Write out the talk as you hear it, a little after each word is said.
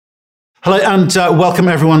Hello and welcome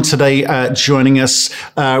everyone today joining us.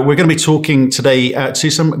 We're going to be talking today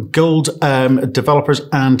to some gold developers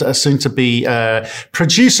and soon to be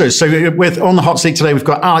producers. So on the hot seat today, we've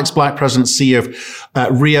got Alex Black, President and CEO of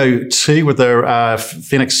Rio2 with their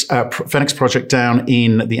Phoenix project down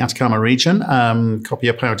in the Atacama region,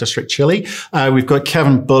 Copiapó District, Chile. We've got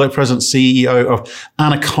Kevin Bullock, President and CEO of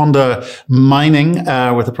Anaconda Mining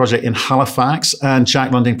with the project in Halifax, and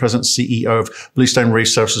Jack Lundin, President and CEO of Bluestone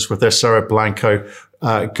Resources with their Cerro Blanco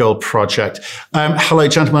gold project. Hello,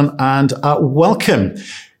 gentlemen, and welcome.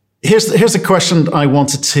 Here's the question I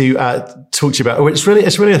wanted to talk to you about. It's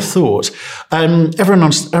really a thought.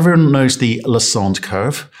 Everyone knows the Lassonde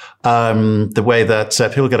curve, the way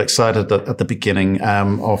that people get excited at the beginning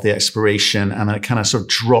of the exploration, and then it kind of sort of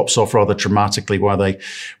drops off rather dramatically while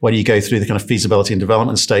you go through the kind of feasibility and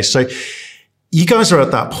development stage. So you guys are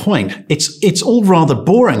at that point. It's all rather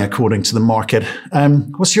boring according to the market.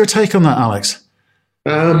 What's your take on that, Alex?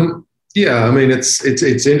 Yeah, I mean, it's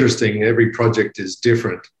interesting. Every project is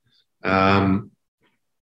different.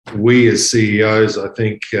 We as CEOs, I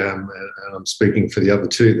think, and I'm speaking for the other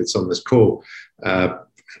two that's on this call,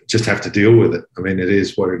 just have to deal with it. I mean, it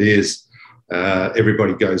is what it is.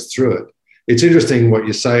 Everybody goes through it. It's interesting what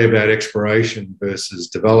you say about exploration versus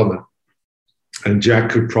development. And Jack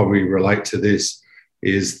could probably relate to this,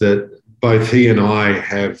 is that both he and I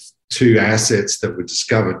have two assets that were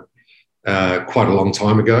discovered quite a long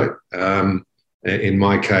time ago. In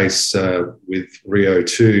my case, with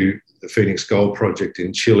Rio2, the Phoenix Gold Project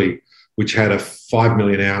in Chile, which had a 5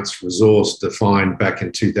 million ounce resource defined back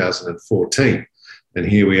in 2014. And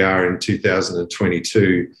here we are in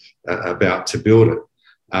 2022 about to build it.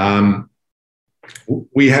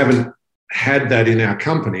 We haven't had that in our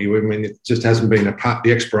company. I mean, it just hasn't been a part,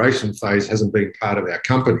 the exploration phase hasn't been part of our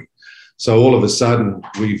company. So all of a sudden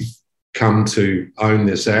we've come to own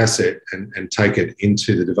this asset and take it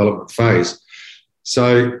into the development phase.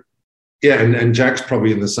 So yeah, and Jack's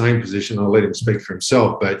probably in the same position. I'll let him speak for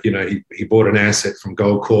himself, but you know, he bought an asset from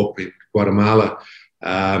Goldcorp in Guatemala,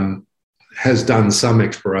 has done some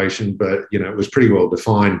exploration, but you know, it was pretty well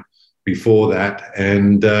defined before that.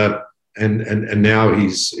 And now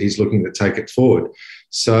he's looking to take it forward.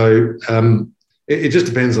 So it just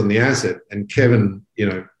depends on the asset. And Kevin, you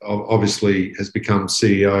know, obviously has become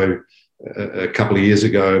CEO a couple of years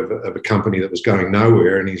ago of a company that was going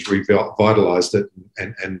nowhere, and he's revitalized it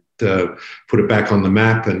and put it back on the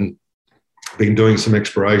map, and been doing some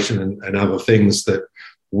exploration and other things that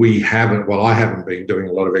we haven't. Well, I haven't been doing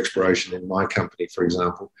a lot of exploration in my company, for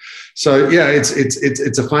example. So yeah,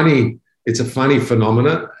 it's a funny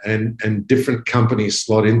phenomena, and different companies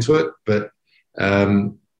slot into it. But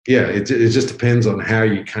yeah, it just depends on how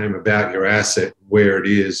you came about your asset, where it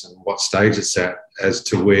is, and what stage it's at, as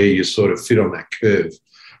to where you sort of fit on that curve.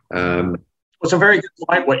 It's a very good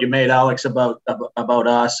point what you made, Alex, about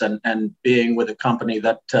us and being with a company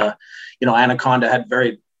that you know, Anaconda had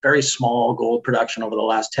very, very small gold production over the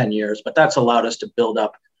last 10 years, but that's allowed us to build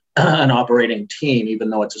up an operating team, even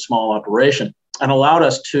though it's a small operation, and allowed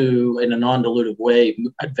us to, in a non-dilutive way,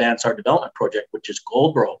 advance our development project, which is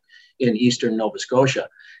Goldboro in eastern Nova Scotia.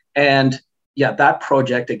 And yeah, that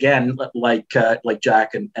project, again, like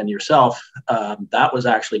Jack and yourself, that was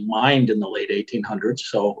actually mined in the late 1800s,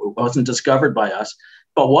 so it wasn't discovered by us.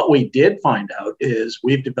 But what we did find out is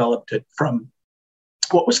we've developed it from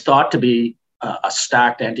what was thought to be a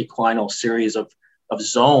stacked anticlinal series of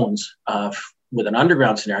zones with an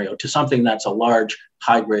underground scenario to something that's a large,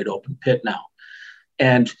 high-grade open pit now.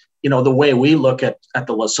 And you know, the way we look at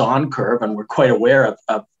the Lassonde curve, and we're quite aware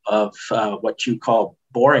of what you call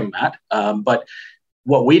boring, Matt. But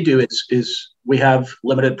what we do is we have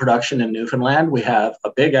limited production in Newfoundland. We have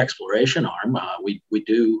a big exploration arm.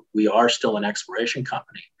 We are still an exploration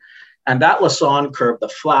company. And that Lassonde curve, the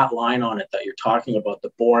flat line on it that you're talking about,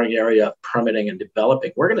 the boring area of permitting and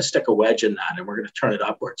developing, we're going to stick a wedge in that, and we're going to turn it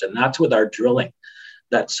upwards. And that's with our drilling.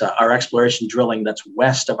 That's our exploration drilling that's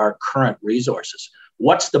west of our current resources.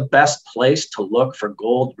 What's the best place to look for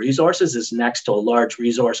gold resources is next to a large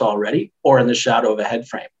resource already, or in the shadow of a head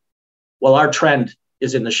frame. Well, our trend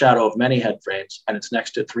is in the shadow of many head frames, and it's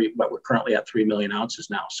next to but we're currently at 3 million ounces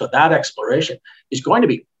now. So that exploration is going to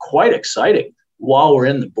be quite exciting while we're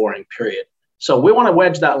in the boring period. So we want to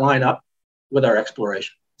wedge that line up with our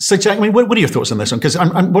exploration. So, Jack, I mean, what are your thoughts on this one? Because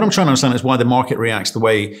what I'm trying to understand is why the market reacts the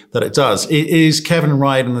way that it does. Is Kevin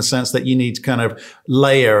right in the sense that you need to kind of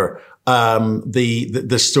layer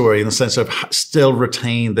the story in the sense of still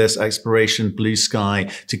retain this exploration blue sky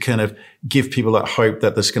to kind of give people that hope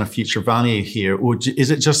that there's kind of future value here? Or is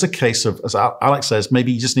it just a case of, as Alex says,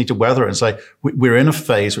 maybe you just need to weather it and say, we're in a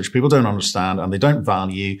phase which people don't understand and they don't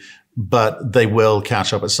value, but they will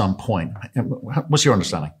catch up at some point. What's your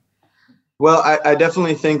understanding? Well, I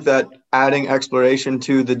definitely think that adding exploration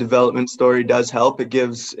to the development story does help. It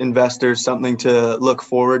gives investors something to look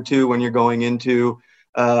forward to when you're going into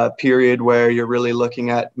a period where you're really looking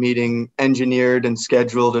at meeting engineered and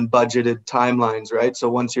scheduled and budgeted timelines, right? So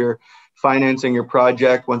once you're financing your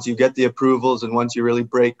project, once you get the approvals, and once you really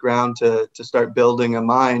break ground to start building a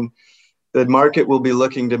mine, the market will be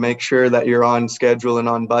looking to make sure that you're on schedule and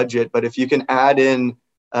on budget. But if you can add in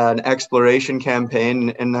an exploration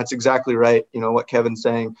campaign, and that's exactly right, what Kevin's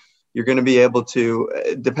saying, you're going to be able to,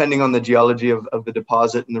 depending on the geology of the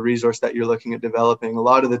deposit and the resource that you're looking at developing, a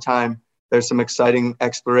lot of the time there's some exciting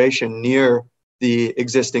exploration near the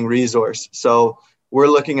existing resource. So we're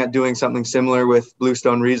looking at doing something similar with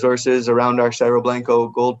Bluestone Resources around our Cerro Blanco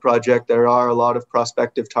gold project. There are a lot of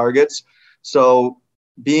prospective targets. So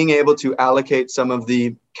being able to allocate some of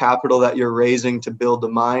the capital that you're raising to build the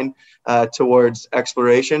mine towards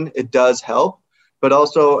exploration, it does help. But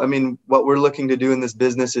also, what we're looking to do in this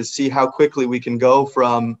business is see how quickly we can go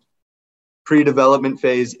from pre-development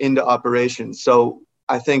phase into operations. So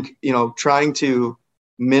I think, trying to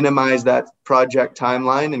minimize that project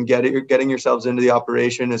timeline and getting yourselves into the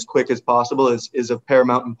operation as quick as possible is of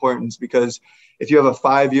paramount importance, because if you have a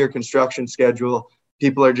 5-year construction schedule,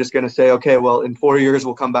 people are just going to say, okay, well, in 4 years,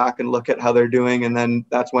 we'll come back and look at how they're doing. And then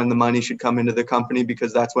that's when the money should come into the company,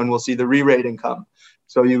 because that's when we'll see the re-rating come.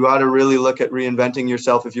 So you got to really look at reinventing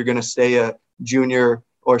yourself if you're going to stay a junior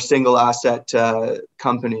or single asset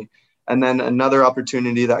company. And then another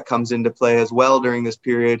opportunity that comes into play as well during this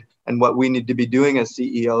period, and what we need to be doing as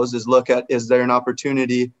CEOs, is look at, is there an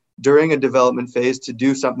opportunity during a development phase to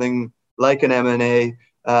do something like an M&A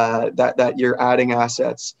that you're adding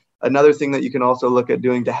assets. Another thing that you can also look at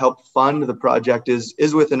doing to help fund the project is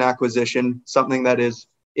with an acquisition, something that is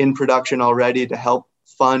in production already, to help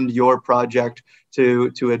fund your project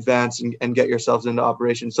to advance and get yourselves into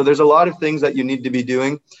operation. So there's a lot of things that you need to be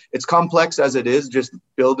doing. It's complex as it is, just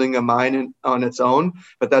building a mine on its own,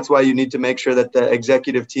 but that's why you need to make sure that the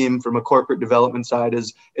executive team from a corporate development side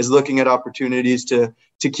is looking at opportunities to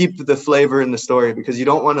keep the flavor in the story, because you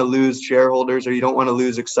don't want to lose shareholders or you don't want to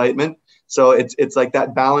lose excitement. So it's like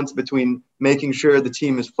that balance between making sure the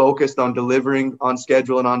team is focused on delivering on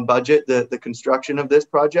schedule and on budget, the construction of this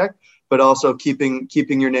project, but also keeping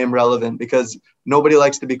your name relevant, because nobody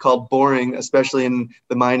likes to be called boring, especially in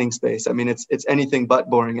the mining space. It's anything but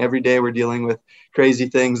boring. Every day we're dealing with crazy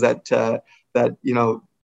things that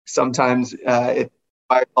sometimes it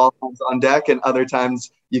fire all hands on deck, and other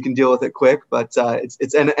times you can deal with it quick, but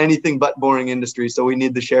it's an anything but boring industry. So we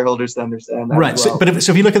need the shareholders to understand that. Right. As well.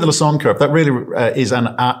 So if you look at the Lassonde curve, that really is at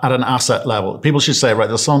an asset level. People should say, right,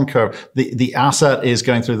 the Lassonde curve, the asset is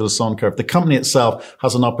going through the Lassonde curve. The company itself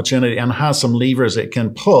has an opportunity and has some levers it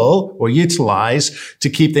can pull or utilize to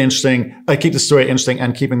keep the story interesting,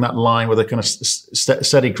 and keeping that line with a kind of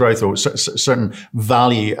steady growth or certain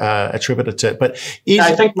value attributed to it. But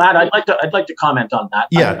I think, Matt, I'd like to comment on that.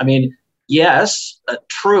 Yeah. Yes,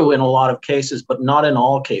 true in a lot of cases, but not in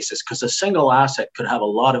all cases, because a single asset could have a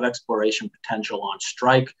lot of exploration potential on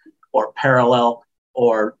strike or parallel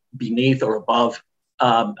or beneath or above.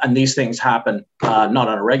 And these things happen not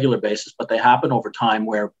on a regular basis, but they happen over time,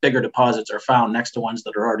 where bigger deposits are found next to ones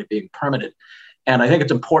that are already being permitted. And I think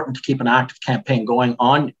it's important to keep an active campaign going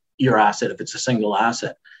on your asset if it's a single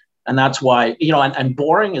asset. And that's why, and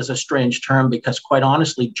boring is a strange term, because quite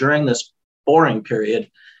honestly, during this boring period,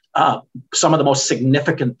 some of the most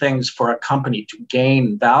significant things for a company to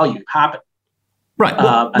gain value happen. Right.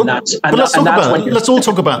 Let's all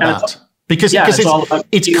talk about that. Because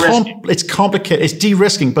it's complicated, it's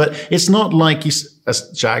de-risking, but it's not like,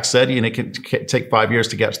 as Jack said, it can take 5 years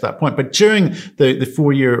to get to that point. But during the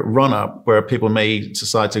 4-year run-up, where people may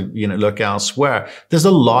decide to look elsewhere, there's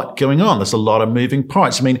a lot going on. There's a lot of moving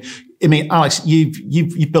parts. Alex,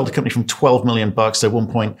 you've built a company from $12 million to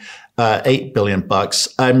 $1.8 billion.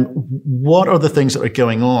 What are the things that are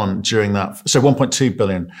going on during that? So $1.2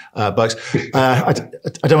 billion bucks. I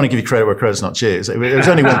don't want to give you credit where credit's not due. It was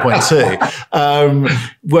only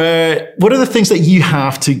 1.2. What are the things that you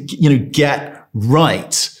have to get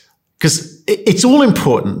right? Because it's all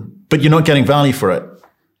important, but you're not getting value for it.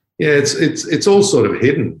 Yeah, it's all sort of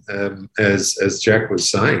hidden, as Jack was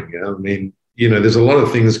saying. There's a lot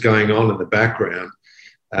of things going on in the background.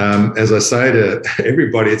 As I say to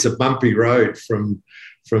everybody, it's a bumpy road from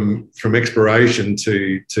exploration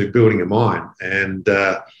to building a mine, and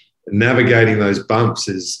navigating those bumps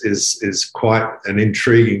is quite an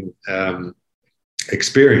intriguing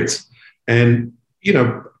experience. And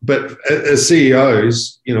but as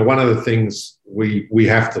CEOs, one of the things we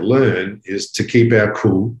have to learn is to keep our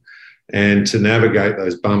cool, and to navigate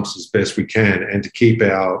those bumps as best we can, and to keep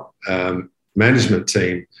our management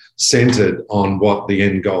team centered on what the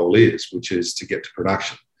end goal is, which is to get to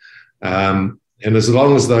production. And as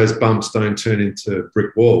long as those bumps don't turn into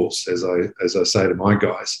brick walls, as I say to my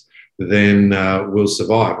guys, then we'll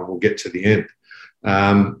survive and we'll get to the end.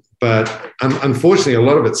 But unfortunately, a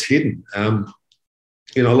lot of it's hidden. A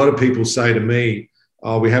lot of people say to me,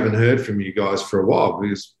 "Oh, we haven't heard from you guys for a while,"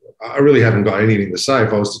 because I really haven't got anything to say.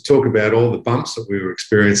 If I was to talk about all the bumps that we were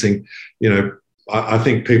experiencing, I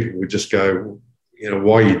think people would just go,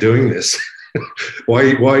 "Why are you doing this?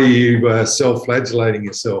 why are you self-flagellating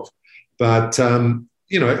yourself?" But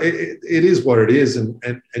it is what it is,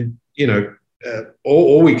 and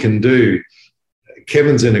all we can do.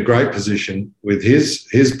 Kevin's in a great position with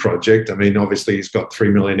his project. I mean, obviously he's got 3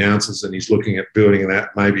 million ounces, and he's looking at building that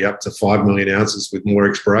maybe up to 5 million ounces with more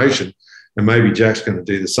exploration. And maybe Jack's going to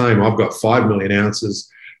do the same. I've got 5 million ounces,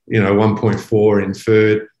 1.4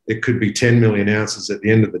 inferred. It could be 10 million ounces at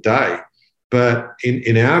the end of the day. But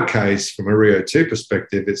in our case, from a Rio 2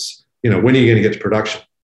 perspective, it's, when are you going to get to production?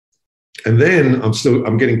 And then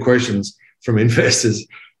I'm getting questions from investors.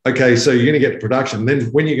 Okay, so you're going to get to production. Then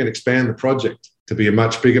when are you going to expand the project to be a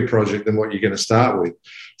much bigger project than what you're going to start with?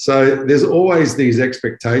 So there's always these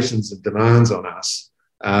expectations and demands on us.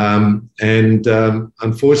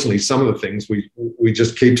 Unfortunately, some of the things we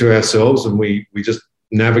just keep to ourselves, and we just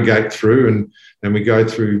navigate through, and we go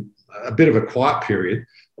through a bit of a quiet period,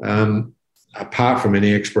 apart from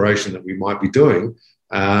any exploration that we might be doing,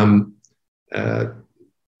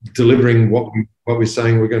 delivering what we're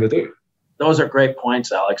saying we're going to do. Those are great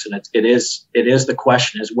points, Alex, and it is the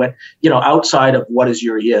question is when, outside of what is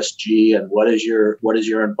your ESG and what is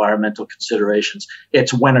your environmental considerations,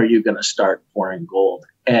 it's when are you going to start pouring gold?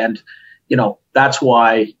 And that's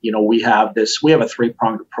why we have a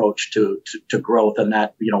three-pronged approach to growth, and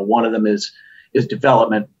that one of them is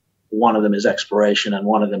development, one of them is exploration, and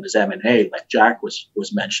one of them is M&A. Like Jack was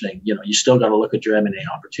mentioning, you still got to look at your M&A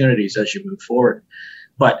opportunities as you move forward.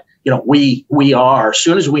 But we are, as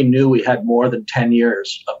soon as we knew we had more than 10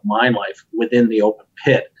 years of mine life within the open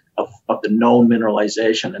pit of the known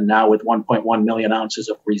mineralization, and now with 1.1 million ounces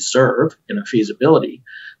of reserve in a feasibility,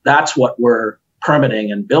 that's what we're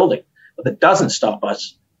permitting and building. But that doesn't stop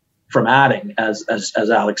us from adding, as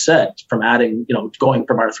Alex said, from adding, going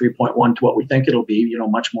from our 3.1 to what we think it'll be,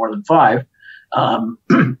 much more than 5,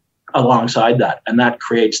 alongside that. And that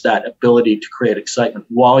creates that ability to create excitement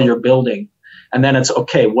while you're building. And then it's,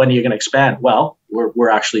 okay, when are you going to expand? Well, we're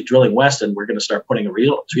actually drilling west, and we're going to start putting a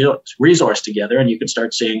resource together, and you can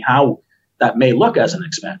start seeing how that may look as an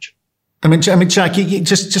expansion. I mean, Jack, you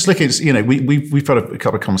just look at, we've had a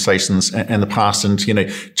couple of conversations in the past, and,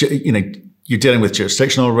 you're dealing with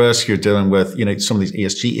jurisdictional risk, you're dealing with, some of these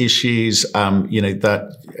ESG issues,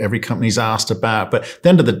 that every company's asked about. But at the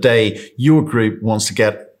end of the day, your group wants to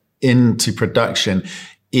get into production.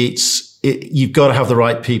 You've got to have the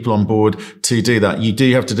right people on board to do that. You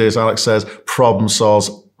do have to do, as Alex says, problem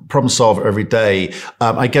solve every day.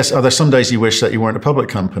 I guess, are there some days you wish that you weren't a public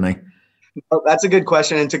company? Oh, that's a good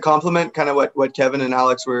question. And to complement kind of what Kevin and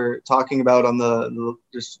Alex were talking about on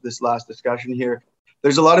this last discussion here,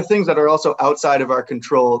 there's a lot of things that are also outside of our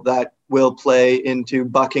control that will play into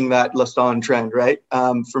bucking that Lassonde trend, right?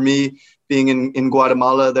 For me, being in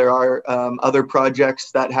Guatemala, there are other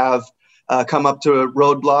projects that have come up to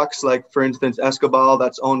roadblocks, like, for instance, Escobal,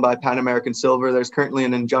 that's owned by Pan American Silver. There's currently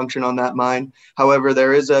an injunction on that mine. However,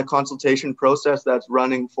 there is a consultation process that's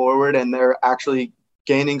running forward, and they're actually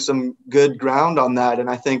gaining some good ground on that. And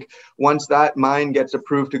I think once that mine gets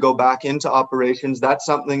approved to go back into operations, that's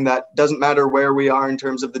something that doesn't matter where we are in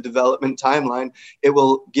terms of the development timeline. It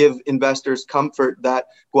will give investors comfort that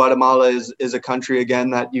Guatemala is a country, again,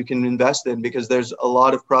 that you can invest in, because there's a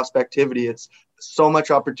lot of prospectivity. It's so much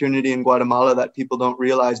opportunity in Guatemala that people don't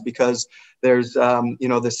realize, because there's,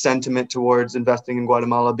 the sentiment towards investing in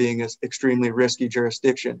Guatemala being an extremely risky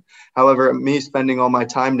jurisdiction. However, me spending all my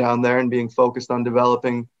time down there and being focused on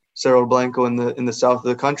developing Cerro Blanco in the south of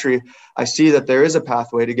the country, I see that there is a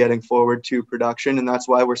pathway to getting forward to production. And that's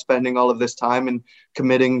why we're spending all of this time and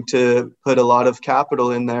committing to put a lot of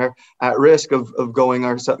capital in there at risk of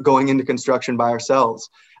going into construction by ourselves.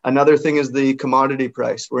 Another thing is the commodity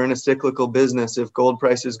price. We're in a cyclical business. If gold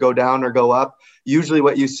prices go down or go up, usually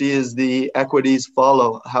what you see is the equities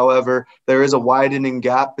follow. However, there is a widening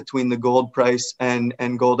gap between the gold price and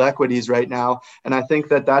gold equities right now. And I think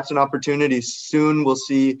that that's an opportunity. Soon we'll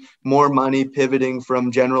see more money pivoting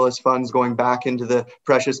from generalist funds going back into the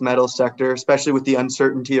precious metal sector, especially with the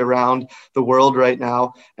uncertainty around the world right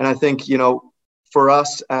now. And I think, for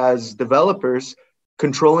us as developers,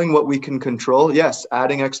 controlling what we can control. Yes,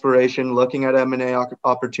 adding exploration, looking at M&A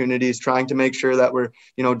opportunities, trying to make sure that we're,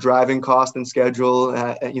 driving cost and schedule,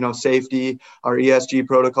 safety, our ESG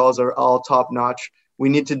protocols are all top notch. We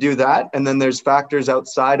need to do that. And then there's factors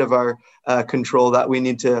outside of our control that we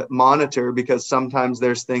need to monitor, because sometimes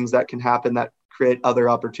there's things that can happen that create other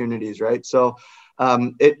opportunities, right? So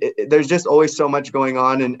there's just always so much going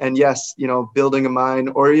on. And yes, building a mine,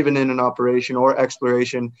 or even in an operation or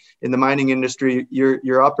exploration in the mining industry,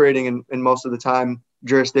 you're operating in most of the time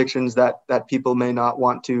jurisdictions that people may not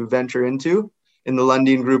want to venture into. In the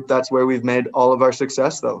Lundin Group, that's where we've made all of our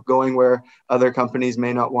success, though, going where other companies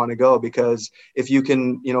may not want to go. Because if you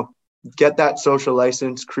can, get that social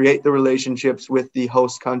license, create the relationships with the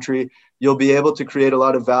host country, you'll be able to create a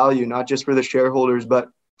lot of value, not just for the shareholders, but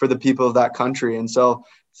for the people of that country. And so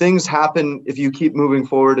things happen if you keep moving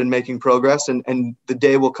forward and making progress, and the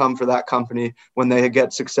day will come for that company when they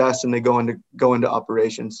get success and they go into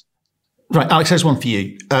operations. Right, Alex, here's one for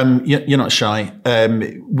you. You're not shy.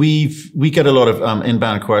 We get a lot of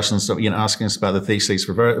inbound questions, asking us about the theses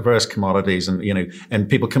for various commodities, and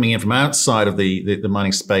people coming in from outside of the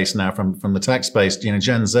mining space now, from the tech space,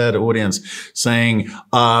 Gen Z audience, saying,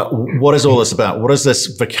 what is all this about? What is this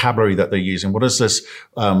vocabulary that they're using? What is this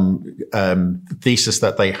thesis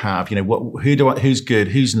that they have? Who's good,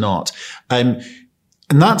 who's not? And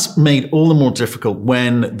that's made all the more difficult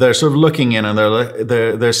when they're sort of looking in and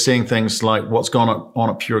they're seeing things like what's gone on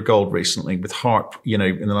at Pure Gold recently with HARP,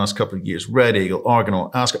 in the last couple of years, Red Eagle,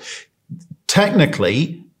 Argonaut, Ascot.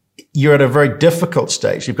 Technically, you're at a very difficult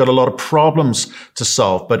stage. You've got a lot of problems to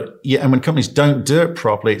solve, and when companies don't do it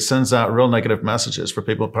properly, it sends out real negative messages for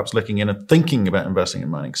people perhaps looking in and thinking about investing in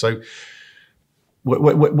mining. So, do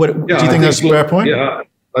you think that's a fair point? Yeah,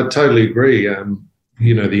 I totally agree.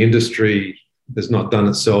 The industry has not done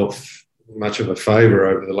itself much of a favour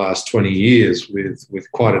over the last 20 years with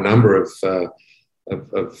quite a number of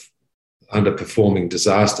underperforming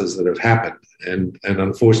disasters that have happened, and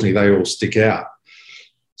unfortunately they all stick out.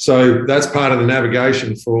 So that's part of the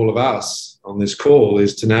navigation for all of us on this call,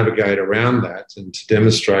 is to navigate around that and to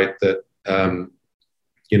demonstrate that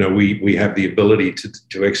we have the ability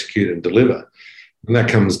to execute and deliver, and that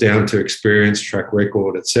comes down to experience, track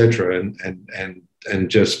record, etc., and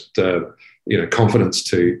just confidence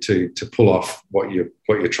to pull off what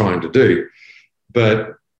you're trying to do.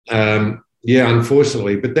 But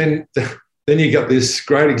unfortunately, but then you got this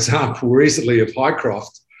great example recently of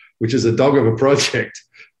Highcroft, which is a dog of a project,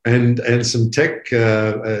 and some tech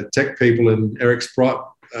people and Eric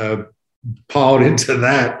Sprott piled into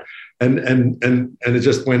that, and it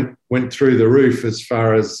just went through the roof as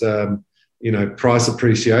far as price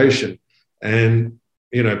appreciation. And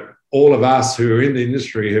all of us who are in the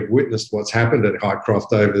industry have witnessed what's happened at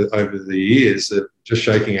Highcroft over the years, just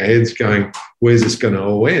shaking our heads going, where's this going to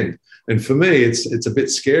all end? And for me, it's a bit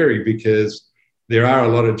scary, because there are a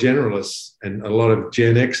lot of generalists and a lot of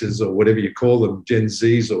Gen Xs, or whatever you call them, Gen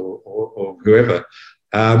Zs or whoever,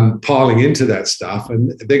 piling into that stuff,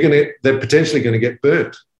 and they're potentially going to get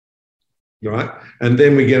burnt, right? And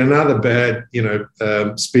then we get another bad,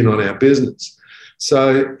 spin on our business.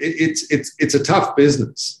 So it's a tough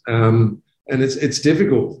business, and it's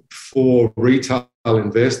difficult for retail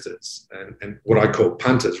investors and what I call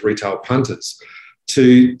punters, retail punters,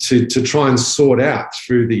 to try and sort out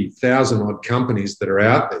through the 1,000-odd companies that are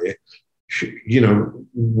out there,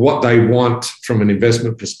 what they want from an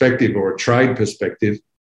investment perspective or a trade perspective,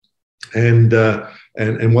 and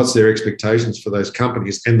what's their expectations for those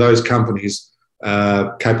companies, and those companies'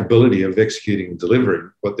 capability of executing and delivering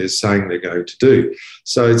what they're saying they're going to do.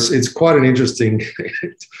 So it's quite an interesting game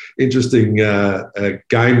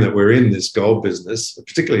that we're in, this gold business,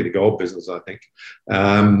 particularly the gold business, I think.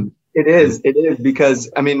 It is because,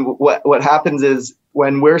 what happens is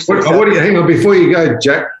when we're successful. Hang on, before you go,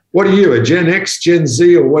 Jack, what are you, a Gen X, Gen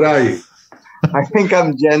Z, or what are you? I think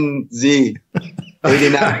I'm Gen Z,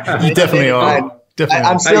 89. You definitely are.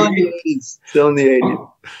 I'm still in the 80s. Still in the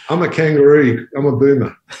 80s. I'm a kangaroo. I'm a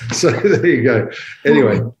boomer. So there you go.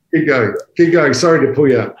 Anyway, keep going. Sorry to pull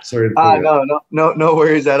you up. No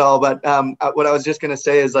worries at all. But what I was just going to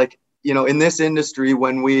say is, in this industry,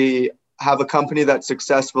 when we have a company that's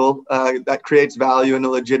successful, that creates value in a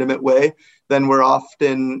legitimate way, then we're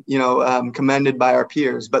often, commended by our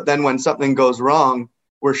peers. But then when something goes wrong,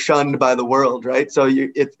 we're shunned by the world, right? So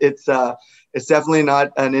it's definitely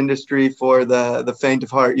not an industry for the faint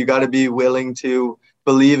of heart. You got to be willing to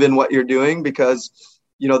believe in what you're doing, because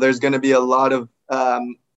there's going to be a lot of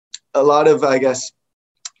I guess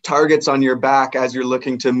targets on your back as you're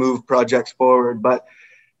looking to move projects forward. But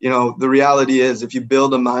the reality is, if you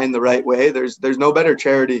build a mine the right way, there's no better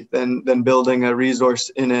charity than building a resource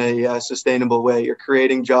in a sustainable way. You're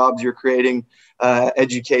creating jobs, you're creating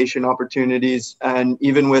education opportunities, and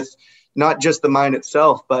even with not just the mine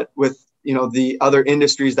itself, but with the other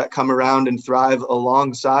industries that come around and thrive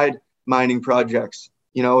alongside mining projects.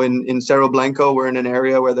 In Cerro Blanco, we're in an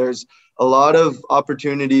area where there's a lot of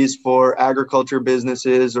opportunities for agriculture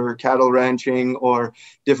businesses or cattle ranching or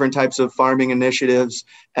different types of farming initiatives.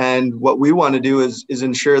 And what we want to do is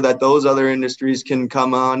ensure that those other industries can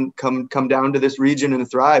come down to this region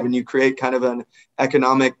and thrive. And you create kind of an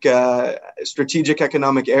strategic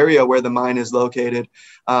economic area where the mine is located.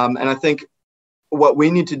 And I think what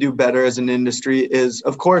we need to do better as an industry is,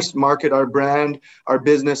 of course, market our brand, our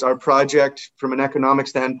business, our project from an economic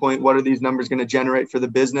standpoint. What are these numbers going to generate for the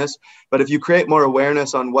business? But if you create more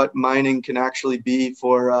awareness on what mining can actually be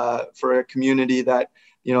for a community that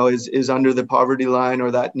is under the poverty line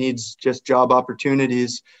or that needs just job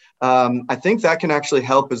opportunities, I think that can actually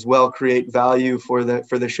help as well create value for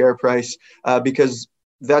the share price, because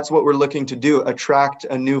that's what we're looking to do: attract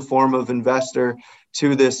a new form of investor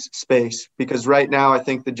to this space. Because right now, I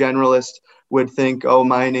think the generalist would think, oh,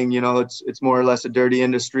 mining, it's more or less a dirty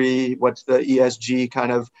industry. What's the ESG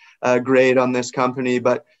kind of grade on this company?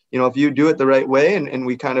 But if you do it the right way, and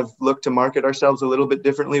we kind of look to market ourselves a little bit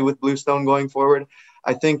differently with Bluestone going forward,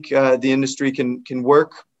 I think the industry can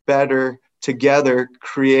work better together,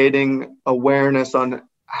 creating awareness on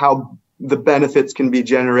how the benefits can be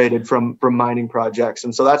generated from mining projects.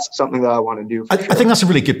 And so that's something that I want to do. I think that's a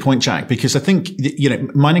really good point, Jack, because I think,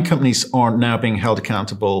 mining companies are now being held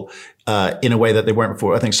accountable in a way that they weren't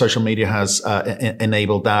before. I think social media has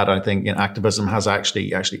enabled that. I think activism has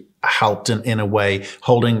actually helped in a way,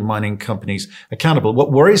 holding mining companies accountable.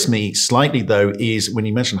 What worries me slightly, though, is when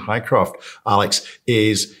you mentioned Hycroft, Alex,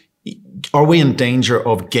 are we in danger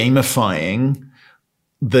of gamifying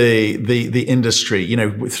the industry,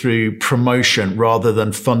 through promotion rather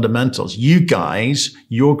than fundamentals? You guys,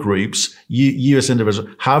 your groups, you as individuals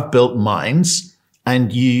have built mines,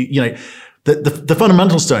 and the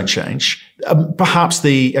fundamentals don't change. Perhaps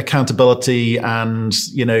the accountability and,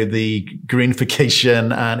 the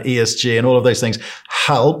greenification and ESG and all of those things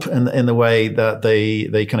help in the way that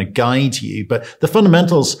they kind of guide you. But the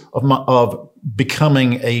fundamentals of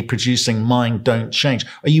becoming a producing mine don't change.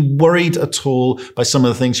 Are you worried at all by some of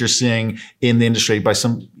the things you're seeing in the industry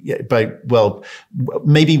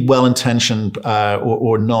maybe well-intentioned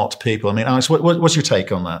or not people? I mean, Alex, what's your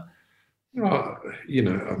take on that?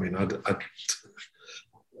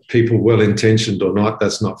 People well-intentioned or not,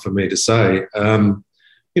 that's not for me to say. I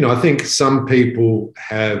think some people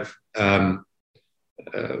have, run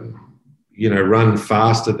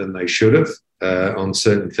faster than they should have on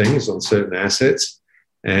certain things, on certain assets,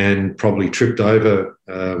 and probably tripped over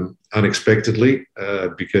unexpectedly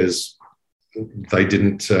because they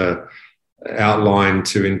didn't outline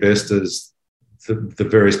to investors the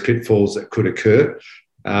various pitfalls that could occur.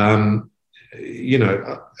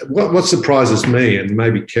 What surprises me, and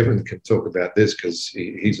maybe Kevin can talk about this because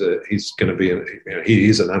he's going to be he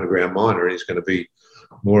is an underground miner, and he's going to be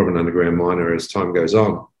more of an underground miner as time goes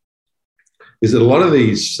on, is that a lot of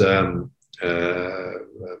these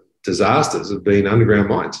disasters have been underground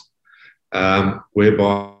mines,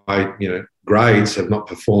 whereby grades have not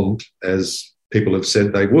performed as people have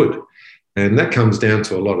said they would, and that comes down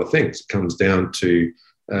to a lot of things. It comes down to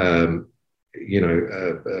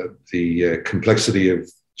the complexity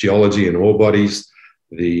of geology and ore bodies,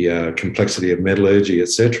 the complexity of metallurgy,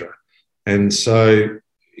 etc. And so,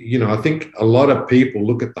 I think a lot of people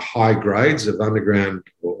look at the high grades of underground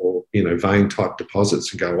or vein type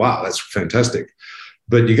deposits and go, wow, that's fantastic.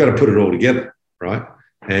 But you got to put it all together, right?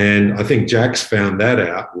 And I think Jack's found that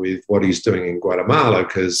out with what he's doing in Guatemala,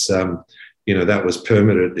 because that was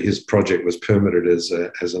permitted. His project was permitted as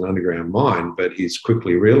an underground mine, but he's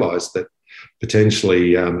quickly realised that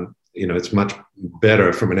potentially, it's much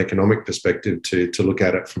better from an economic perspective to look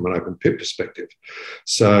at it from an open pit perspective.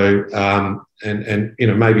 So, and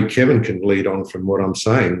maybe Kevin can lead on from what I'm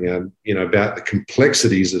saying, about the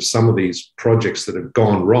complexities of some of these projects that have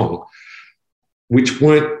gone wrong, which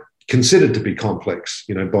weren't considered to be complex,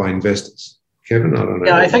 by investors. Kevin, I don't know.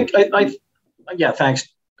 Yeah, thanks,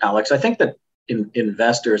 Alex. I think that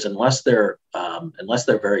investors, unless they're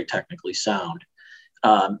very technically sound,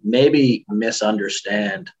 maybe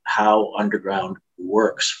misunderstand how underground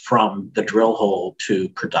works from the drill hole to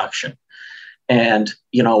production. And,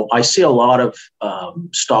 I see a lot of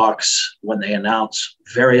stocks, when they announce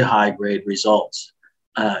very high grade results,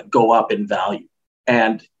 go up in value.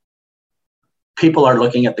 And people are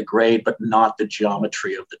looking at the grade, but not the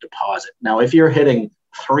geometry of the deposit. Now, if you're hitting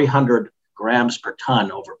 300 grams per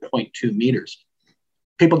ton over 0.2 meters.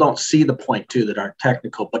 People don't see the 0.2 that aren't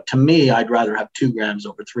technical, but to me, I'd rather have 2 grams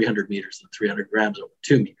over 300 meters than 300 grams over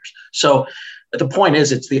 2 meters. So the point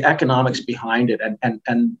is, it's the economics behind it.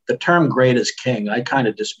 And the term grade is king, I kind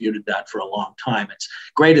of disputed that for a long time. It's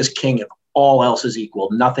grade is king if all else is equal.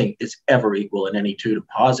 Nothing is ever equal in any two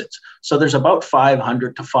deposits. So there's about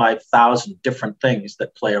 500 to 5,000 different things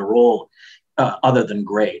that play a role other than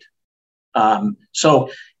grade.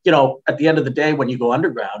 So, you know, at the end of the day, when you go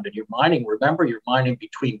underground and you're mining, remember you're mining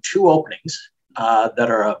between two openings that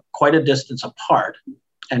are quite a distance apart,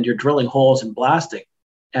 and you're drilling holes and blasting.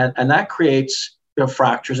 And that creates, you know,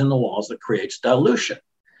 fractures in the walls that creates dilution.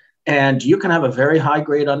 And you can have a very high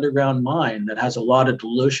grade underground mine that has a lot of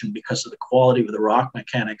dilution because of the quality of the rock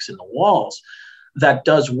mechanics in the walls that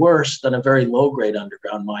does worse than a very low grade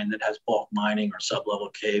underground mine that has bulk mining or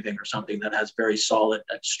sublevel caving or something that has very solid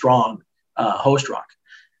and strong host rock.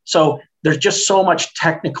 So there's just so much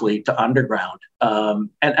technically to underground.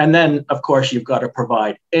 And then, of course, you've got to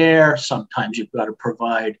provide air. Sometimes you've got to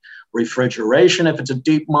provide refrigeration if it's a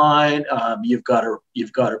deep mine. You've got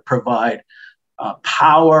to provide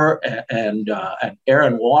power and air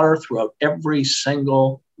and water throughout every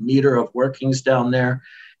single meter of workings down there.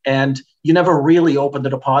 And you never really open the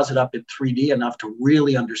deposit up in 3D enough to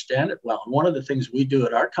really understand it well. And one of the things we do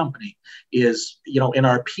at our company is, you know, in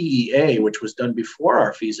our PEA, which was done before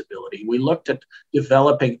our feasibility, we looked at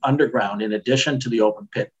developing underground in addition to the open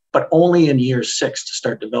pit, but only in year 6 to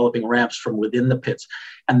start developing ramps from within the pits.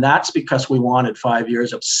 And that's because we wanted 5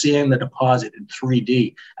 years of seeing the deposit in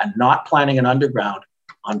 3D and not planning an underground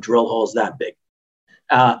on drill holes that big.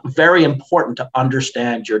 Very important to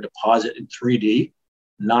understand your deposit in 3D,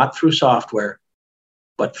 not through software,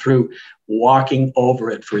 but through walking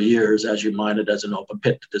over it for years as you mine it as an open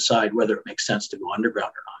pit to decide whether it makes sense to go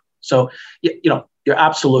underground or not. So, you know, you're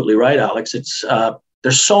absolutely right, Alex. It's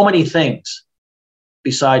there's so many things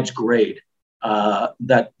besides grade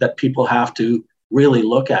that people have to really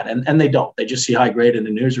look at, and they don't. They just see high grade in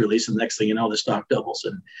the news release, and the next thing you know, the stock doubles,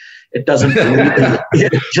 and it doesn't.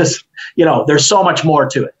 It just, you know, there's so much more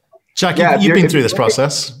to it. Jack, you've been through this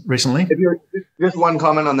process recently. Just one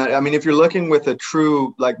comment on that. I mean, if you're looking with a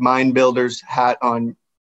true like mine builder's hat on,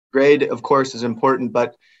 grade, of course, is important,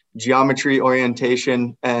 but geometry,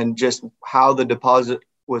 orientation, and just how the deposit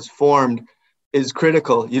was formed is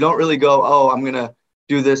critical. You don't really go, oh, I'm going to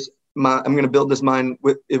do this. I'm going to build this mine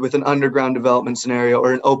with an underground development scenario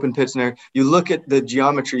or an open pit scenario. You look at the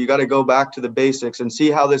geometry. You got to go back to the basics and see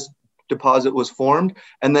how this deposit was formed,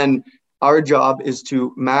 and then our job is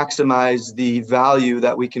to maximize the value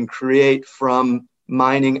that we can create from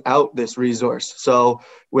mining out this resource. So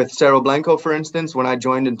with Cerro Blanco, for instance, when I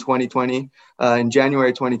joined in 2020, in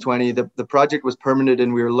January 2020, the project was permitted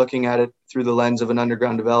and we were looking at it through the lens of an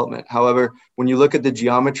underground development. However, when you look at the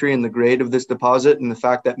geometry and the grade of this deposit and the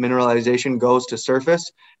fact that mineralization goes to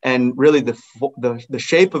surface, and really the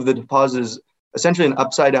shape of the deposit is essentially an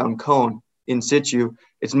upside down cone in situ,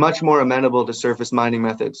 it's much more amenable to surface mining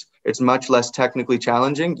methods. It's much less technically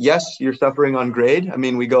challenging. Yes, you're suffering on grade. I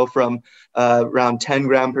mean, we go from around 10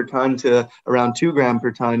 gram per ton to around 2 gram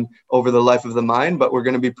per ton over the life of the mine, but we're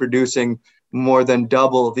going to be producing more than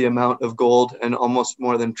double the amount of gold and almost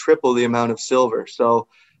more than triple the amount of silver. So,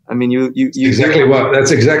 I mean, that's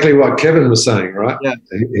exactly what Kevin was saying, right? Yeah.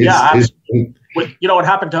 You know, what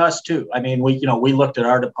happened to us too. I mean, we looked at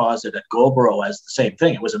our deposit at Goldboro as the same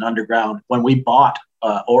thing. It was an underground. When we bought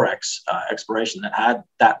Orex Exploration that had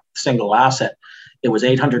that single asset, it was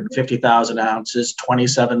 850,000 ounces,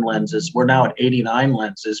 27 lenses. We're now at 89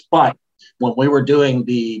 lenses. But when we were doing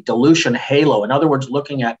the dilution halo, in other words,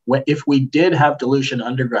 looking at if we did have dilution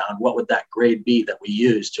underground, what would that grade be that we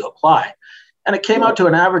used to apply? And it came out to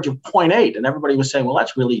an average of 0.8. And everybody was saying, well,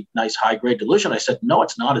 that's really nice high-grade dilution. I said, no,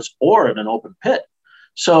 it's not. It's ore in an open pit.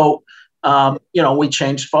 So, you know, we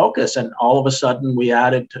changed focus. And all of a sudden, we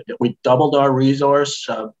doubled our resource,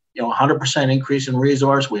 100% increase in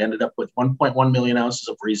resource. We ended up with 1.1 million ounces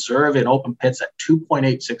of reserve in open pits at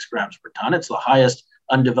 2.86 grams per ton. It's the highest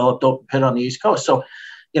undeveloped open pit on the East Coast. So,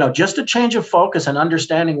 you know, just a change of focus and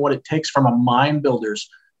understanding what it takes from a mine builder's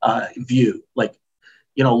view, like,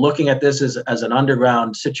 you know, looking at this as an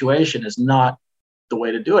underground situation is not the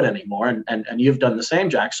way to do it anymore. And you've done the same,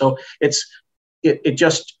 Jack. So it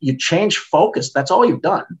just, you change focus. That's all you've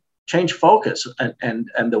done. Change focus and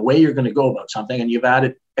the way you're going to go about something, and you've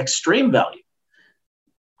added extreme value.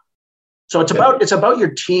 So it's about your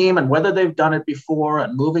team and whether they've done it before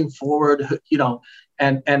and moving forward, you know,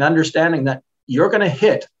 and understanding that you're going to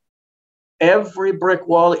hit every brick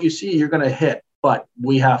wall that you see, you're going to hit. But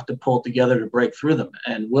we have to pull together to break through them,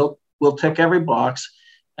 and we'll tick every box.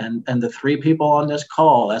 And the three people on this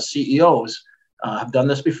call as CEOs have done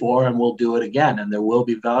this before and will do it again. And there will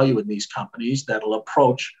be value in these companies that'll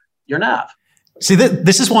approach your NAV. See,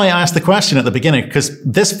 this is why I asked the question at the beginning, because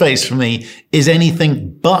this phase for me is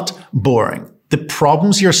anything but boring. The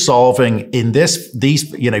problems you're solving in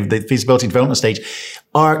the feasibility development stage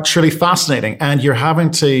are truly fascinating, and you're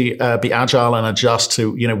having to be agile and adjust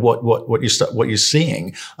to what you're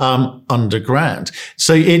seeing underground.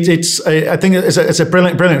 So I think it's a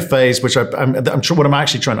brilliant phase, which I'm sure what I'm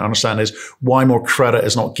actually trying to understand is why more credit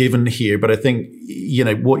is not given here. But I think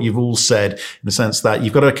what you've all said in the sense that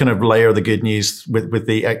you've got to kind of layer the good news with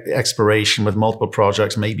the exploration with multiple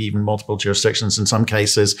projects, maybe even multiple jurisdictions in some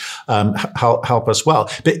cases, help as well.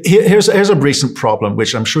 But here's a recent problem,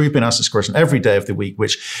 which I'm sure you've been asked this question every day of the week,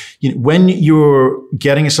 which when you're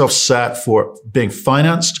getting yourself set for being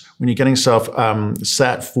financed, when you're getting yourself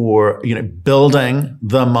set for building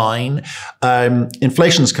the mine,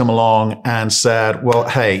 inflation's come along and said, well,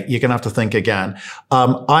 hey, you're going to have to think again.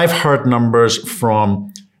 I've heard numbers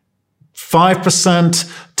from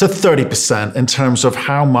 5% to 30% in terms of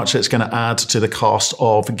how much it's going to add to the cost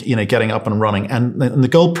of getting up and running. And the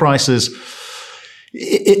gold prices,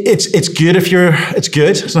 it's good it's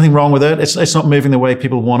good. There's nothing wrong with it. It's not moving the way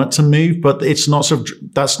people want it to move, but it's not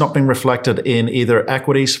that's not being reflected in either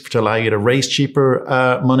equities to allow you to raise cheaper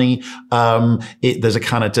money. There's a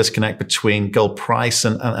kind of disconnect between gold price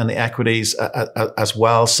and the equities as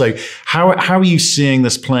well. So how are you seeing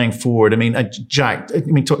this playing forward? I mean, Jack,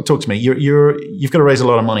 talk to me. You've got to raise a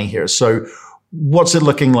lot of money here. So what's it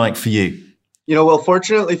looking like for you? Well,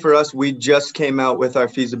 fortunately for us, we just came out with our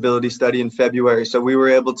feasibility study in February. So we were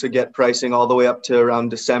able to get pricing all the way up to around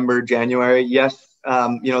December, January. Yes,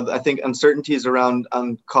 I think uncertainties around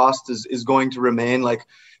cost is going to remain. Like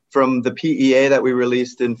from the PEA that we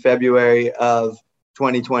released in February of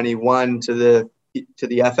 2021 to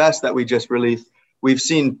the FS that we just released, we've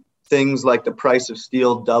seen things like the price of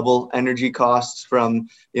steel double, energy costs from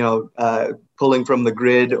pulling from the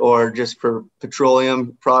grid or just for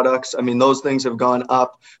petroleum products. I mean, those things have gone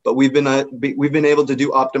up, but we've been able to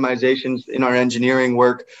do optimizations in our engineering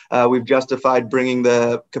work. We've justified bringing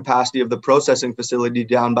the capacity of the processing facility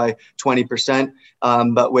down by 20%.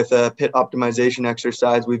 But with a pit optimization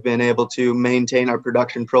exercise, we've been able to maintain our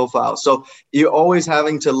production profile. So you're always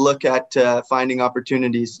having to look at finding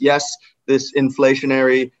opportunities. Yes, this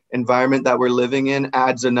inflationary environment that we're living in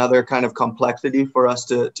adds another kind of complexity for us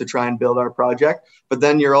to try and build our project. But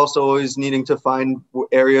then you're also always needing to find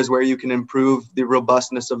areas where you can improve the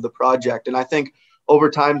robustness of the project. And I think over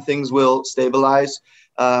time, things will stabilize.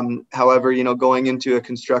 However, going into a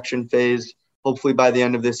construction phase, hopefully by the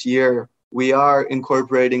end of this year, we are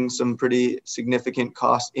incorporating some pretty significant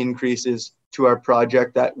cost increases to our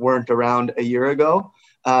project that weren't around a year ago.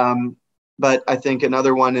 But I think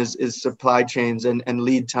another one is supply chains and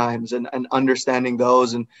lead times and understanding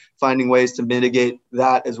those and finding ways to mitigate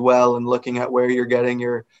that as well, and looking at where you're getting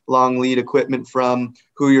your long lead equipment from,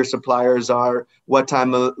 who your suppliers are, what type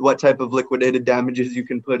of liquidated damages you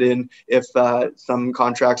can put in if some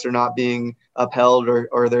contracts are not being upheld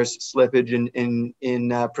or there's slippage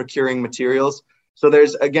in procuring materials. So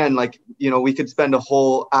there's, again, we could spend a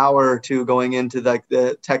whole hour or two going into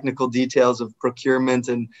the technical details of procurement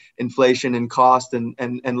and inflation and cost and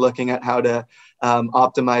looking at how to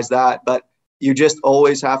optimize that. But you just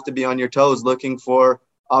always have to be on your toes looking for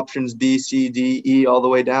options B, C, D, E, all the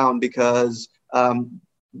way down, because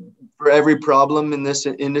for every problem in this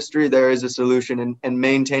industry, there is a solution, and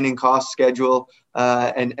maintaining cost, schedule,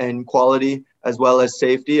 and quality, as well as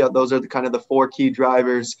safety. Those are the four key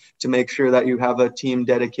drivers to make sure that you have a team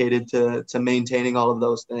dedicated to maintaining all of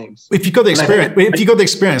those things. If you've got the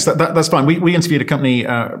experience, that's fine. We interviewed a company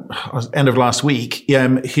end of last week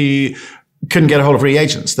who couldn't get a hold of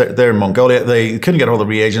reagents. They're in Mongolia. They couldn't get a hold of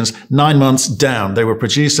reagents. 9 months down, they were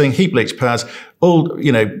producing heap leach pads,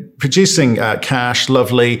 producing cash,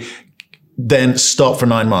 lovely, then stopped for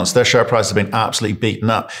 9 months. Their share price has been absolutely beaten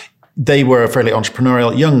up. They were a fairly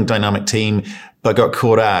entrepreneurial, young, dynamic team, but got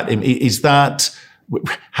caught out. Is that,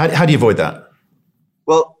 how do you avoid that?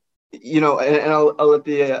 Well, and I'll let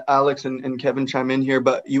the Alex and Kevin chime in here,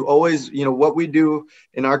 but you always, what we do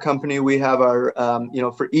in our company, we have our,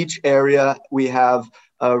 for each area, we have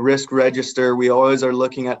a risk register. We always are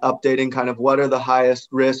looking at updating kind of what are the highest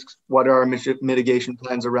risks, what are our mitigation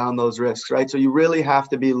plans around those risks, right? So you really have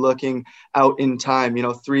to be looking out in time,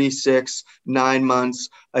 3, 6, 9 months,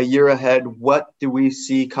 a year ahead. What do we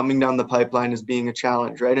see coming down the pipeline as being a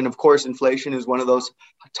challenge, right? And of course, inflation is one of those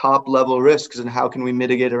top level risks, and how can we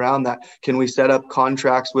mitigate around that? Can we set up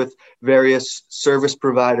contracts with various service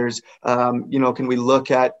providers? Can we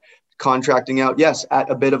look at contracting out, yes, at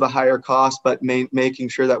a bit of a higher cost, but making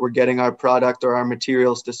sure that we're getting our product or our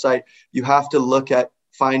materials to site. You have to look at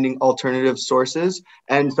finding alternative sources,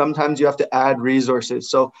 and sometimes you have to add resources.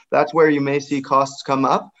 So that's where you may see costs come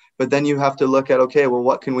up, but then you have to look at, okay, well,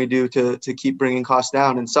 what can we do to keep bringing costs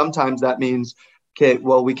down? And sometimes that means, okay,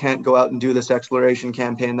 well, we can't go out and do this exploration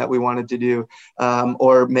campaign that we wanted to do.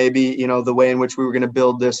 Or maybe, you know, the way in which we were going to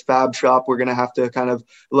build this fab shop, we're going to have to kind of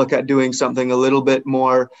look at doing something a little bit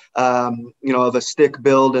more, you know, of a stick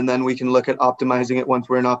build, and then we can look at optimizing it once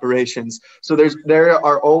we're in operations. So there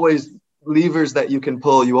are always levers that you can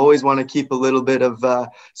pull. You always want to keep a little bit of,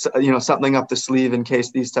 you know, something up the sleeve in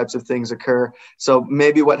case these types of things occur. So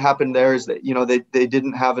maybe what happened there is that, you know, they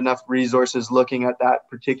didn't have enough resources looking at that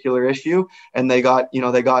particular issue, and they got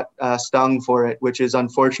stung for it, which is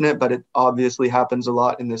unfortunate, but it obviously happens a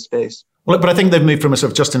lot in this space. Well, but I think they've moved from a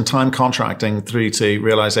sort of just-in-time contracting through to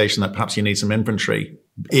realization that perhaps you need some inventory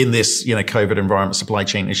in this, you know, COVID environment, supply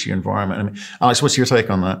chain issue environment. I mean, Alex, what's your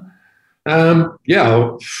take on that?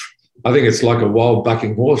 Yeah. I think it's like a wild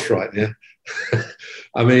bucking horse right now.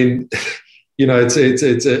 I mean, you know, it's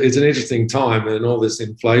an interesting time, and all this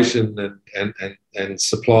inflation and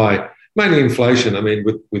supply, mainly inflation. I mean,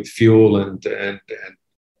 with fuel and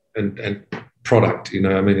product. You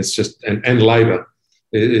know, I mean, it's just and labor.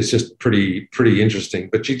 It's just pretty interesting.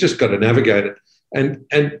 But you just got to navigate it.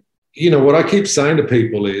 And you know what I keep saying to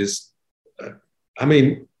people is, I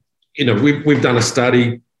mean, you know, we've done a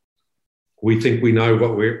study. We think we know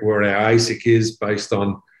where our AISIC is based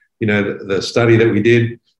on, you know, the study that we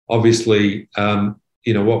did. Obviously,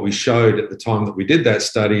 you know, what we showed at the time that we did that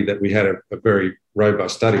study, that we had a very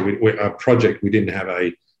robust study. A project, we didn't have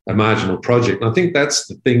a marginal project. And I think that's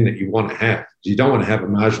the thing that you want to have. You don't want to have a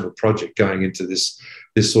marginal project going into this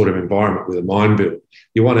sort of environment with a mine build.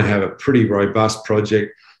 You want to have a pretty robust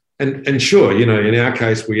project. And sure, you know, in our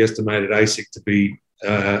case, we estimated AISIC to be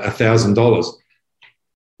 $1,000.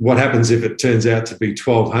 What happens if it turns out to be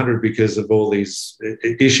 $1,200 because of all these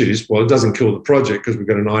issues? Well, it doesn't kill the project because we've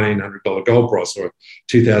got a $1,900 gold price or a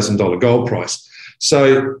 $2,000 gold price.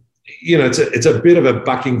 So, you know, it's a bit of a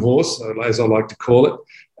bucking horse, as I like to call it.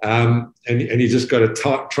 And you just got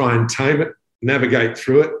to try and tame it, navigate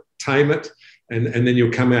through it, tame it, and then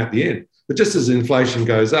you'll come out the end. But just as inflation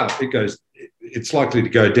goes up, it's likely to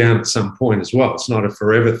go down at some point as well. It's not a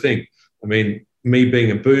forever thing. I mean, me being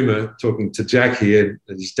a boomer, talking to Jack here,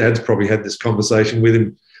 and his dad's probably had this conversation with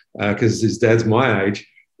him because his dad's my age,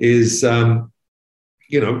 is,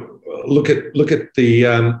 you know, look at the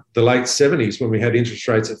late 70s when we had interest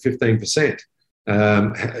rates at 15%,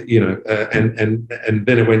 you know, and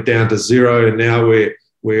then it went down to zero, and now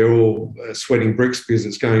we're all sweating bricks because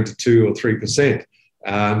it's going to 2 or 3%.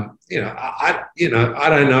 You know, I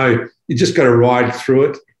don't know. You just got to ride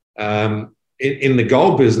through it. In the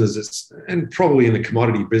gold business, and probably in the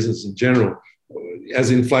commodity business in general,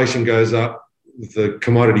 as inflation goes up, the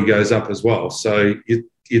commodity goes up as well. So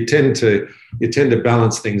you tend to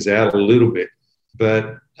balance things out a little bit.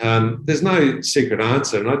 But there's no secret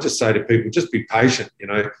answer. And I just say to people, just be patient. You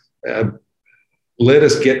know, let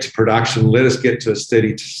us get to production. Let us get to a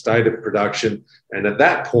steady state of production, and at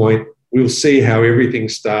that point, we'll see how everything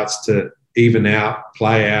starts to even out,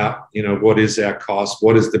 play out, you know, what is our cost,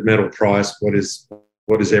 what is the metal price, what is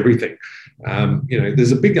everything. You know,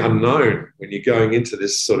 there's a big unknown when you're going into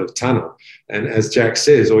this sort of tunnel. And as Jack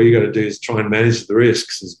says, all you got to do is try and manage the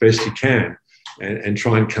risks as best you can, and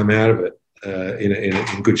try and come out of it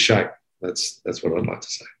in good shape. That's what I'd like to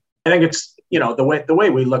say. I think it's, you know, the way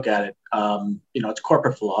we look at it, you know, it's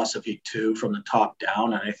corporate philosophy too, from the top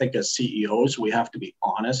down. And I think as CEOs, we have to be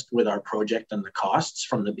honest with our project and the costs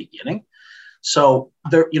from the beginning. So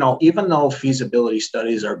there, you know, even though feasibility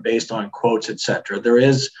studies are based on quotes, et cetera, there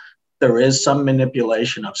is some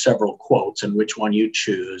manipulation of several quotes and which one you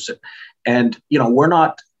choose. And, you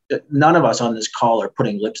know, none of us on this call are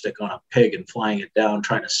putting lipstick on a pig and flying it down,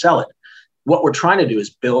 trying to sell it. What we're trying to do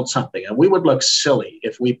is build something, and we would look silly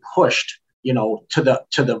if we pushed, you know, to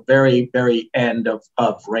the very, very end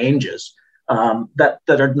of ranges that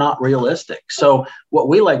are not realistic. So what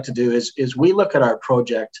we like to do is we look at our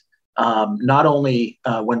project. Not only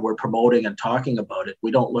when we're promoting and talking about it, we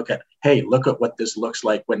don't look at, hey, look at what this looks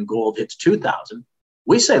like when gold hits 2,000.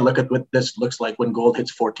 We say, look at what this looks like when gold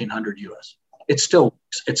hits 1,400 US. It's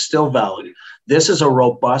still valid. This is a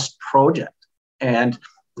robust project. And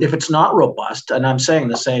if it's not robust, and I'm saying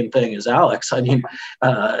the same thing as Alex, I mean,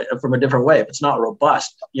 from a different way, if it's not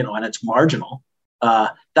robust, you know, and it's marginal,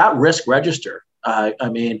 that risk register, I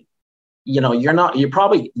mean, you know, you're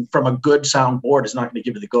probably, from a good sound board, is not going to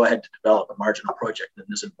give you the go ahead to develop a marginal project in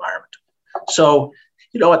this environment. So,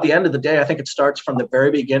 at the end of the day, I think it starts from the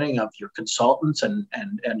very beginning of your consultants and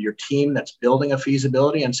your team that's building a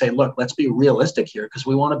feasibility, and say, look, let's be realistic here because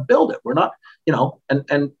we want to build it. We're not,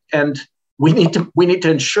 and we need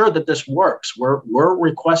to ensure that this works. We're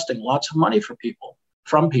requesting lots of money from people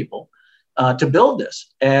to build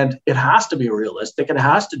this, and it has to be realistic. It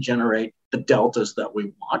has to generate the deltas that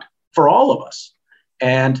we want for all of us,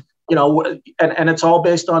 and it's all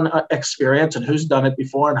based on experience and who's done it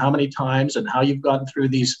before and how many times and how you've gotten through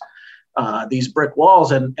these brick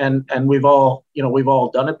walls, and we've all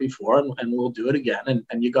done it before, and we'll do it again,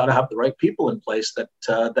 and you got to have the right people in place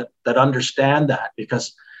that understand that,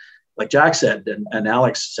 because like Jack said and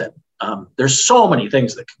Alex said, there's so many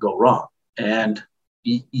things that could go wrong, and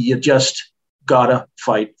you just gotta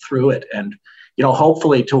fight through it. And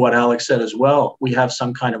hopefully, to what Alex said as well, we have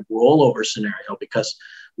some kind of rollover scenario, because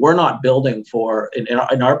we're not building for,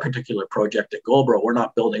 in our particular project at Goldboro, we're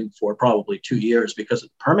not building for probably 2 years because of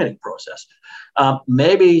the permitting process.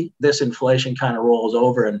 Maybe this inflation kind of rolls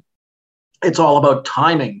over, and it's all about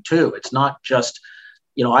timing too. It's not just,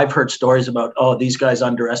 I've heard stories about, these guys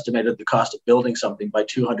underestimated the cost of building something by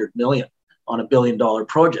 200 million on $1 billion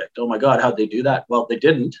project. Oh my God, how'd they do that? Well, they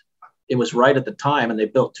didn't. It was right at the time, and they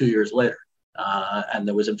built 2 years later. And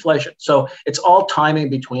there was inflation. So it's all timing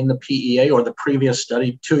between the PEA or the previous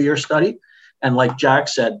study, 2-year study. And like Jack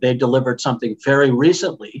said, they delivered something very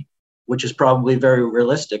recently, which is probably very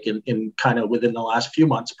realistic in kind of within the last few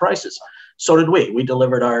months' prices. So did we. We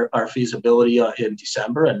delivered our feasibility in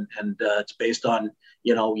December, and it's based on,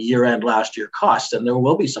 year-end last year costs. And there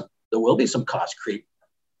will be some cost creep.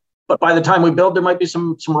 But by the time we build, there might be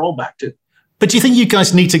some rollback too. But do you think you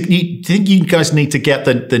guys need to? Get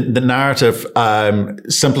the narrative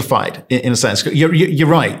simplified in a sense? You're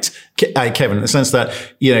right, Kevin, in the sense that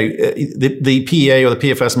the PEA or the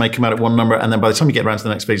PFS may come out at one number, and then by the time you get around to the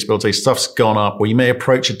next feasibility, stuff's gone up, or you may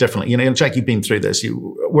approach it differently. Jack, you've been through this.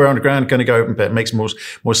 We're underground, going to go open pit. It makes more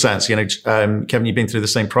sense. Kevin, you've been through the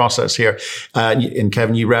same process here. And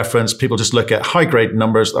Kevin, you referenced people just look at high grade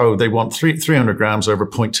numbers. Oh, they want 300 grams over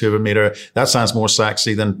 0.2 of a meter. That sounds more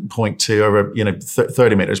sexy than 0.2 over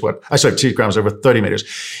 30 meters. 2 grams over 30 meters.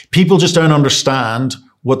 People just don't understand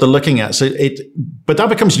what they're looking at. But that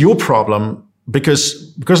becomes your problem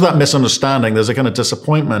because of that misunderstanding. There's a kind of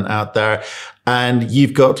disappointment out there, and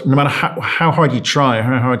you've got, no matter how hard you try,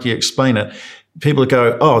 how hard you explain it, people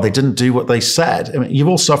go, "Oh, they didn't do what they said." I mean, you've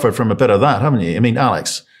all suffered from a bit of that, haven't you? I mean,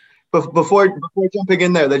 Alex. Before jumping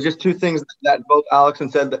in there's just 2 things that both Alex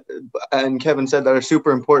and Kevin said that are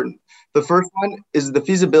super important. The first one is the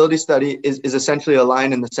feasibility study is essentially a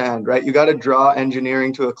line in the sand, right? You got to draw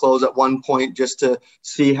engineering to a close at one point just to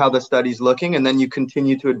see how the study's looking, and then you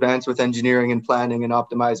continue to advance with engineering and planning and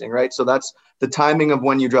optimizing, right? So that's the timing of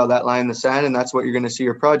when you draw that line in the sand, and that's what you're going to see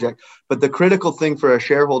your project. But the critical thing for a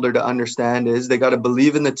shareholder to understand is they got to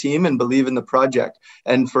believe in the team and believe in the project.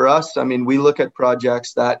 And for us, I mean, we look at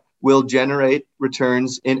projects that will generate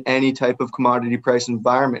returns in any type of commodity price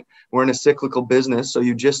environment. We're in a cyclical business, so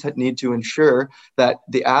you just need to ensure that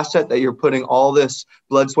the asset that you're putting all this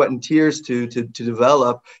blood, sweat, and tears to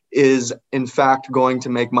develop is in fact going to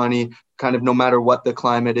make money kind of no matter what the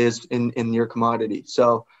climate is in your commodity.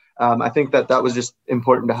 So I think that was just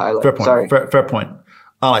important to highlight. Fair point. Sorry. Fair point.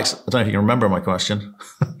 Alex, I don't know if you can remember my question.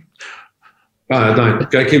 I don't.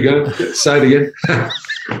 Go, keep going. Say it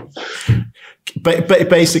again. But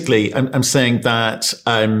basically, I'm saying that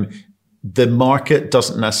the market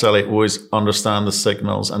doesn't necessarily always understand the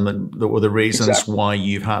signals and the reasons exactly why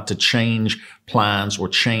you've had to change plans or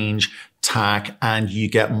change tack, and you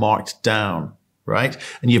get marked down, right?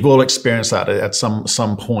 And you've all experienced that at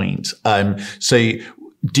some point. So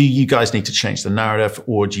do you guys need to change the narrative,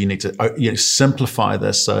 or do you need to simplify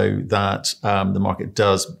this so that the market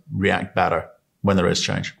does react better when there is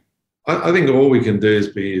change? I think all we can do is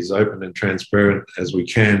be as open and transparent as we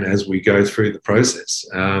can as we go through the process.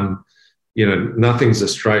 Nothing's a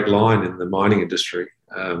straight line in the mining industry.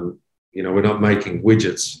 We're not making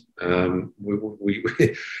widgets.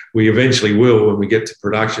 We eventually will when we get to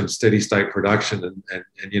production, steady state production,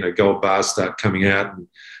 and gold bars start coming out, and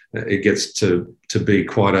it gets to be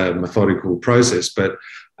quite a methodical process. But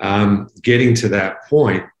getting to that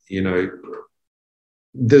point,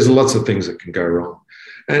 there's lots of things that can go wrong.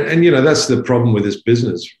 And that's the problem with this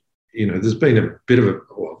business. There's been a bit of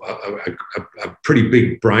a pretty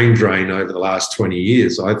big brain drain over the last 20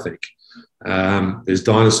 years, I think. There's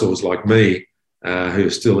dinosaurs like me who are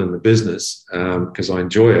still in the business because I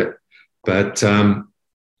enjoy it. But,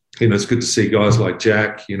 it's good to see guys like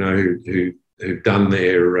Jack, who've done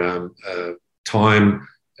their time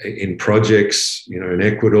in projects, in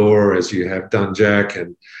Ecuador, as you have done, Jack,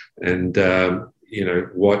 and and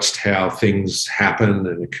watched how things happen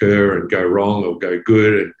and occur and go wrong or go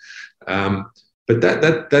good. And but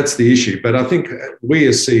that's the issue. But I think we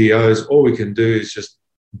as CEOs, all we can do is just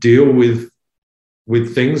deal with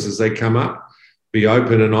things as they come up, be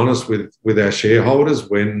open and honest with our shareholders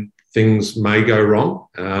when things may go wrong,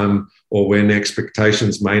 or when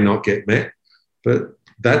expectations may not get met. But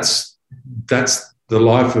that's the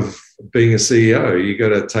life of being a CEO. You got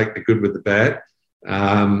to take the good with the bad.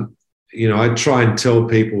 I try and tell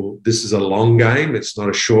people this is a long game. It's not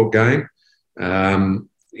a short game.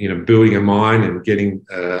 Building a mine and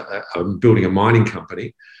building a mining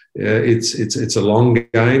company, it's a long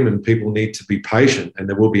game, and people need to be patient, and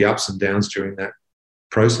there will be ups and downs during that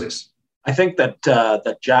process. I think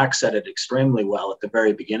that Jack said it extremely well at the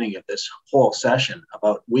very beginning of this whole session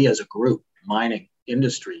about we as a group, mining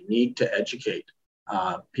industry, need to educate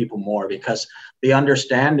people more, because the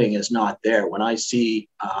understanding is not there. When I see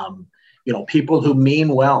people who mean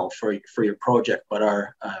well for your project, but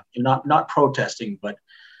are not protesting, but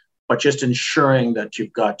just ensuring that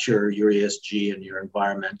you've got your ESG and your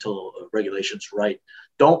environmental regulations right,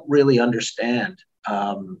 don't really understand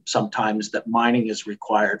sometimes that mining is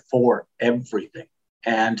required for everything.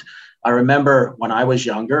 And I remember when I was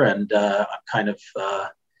younger, and I'm kind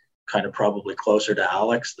of probably closer to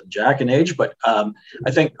Alex than Jack in age, but I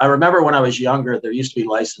remember when I was younger, there used to be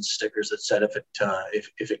license stickers that said if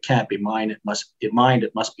it can't be mined, it must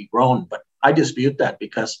be grown. But I dispute that,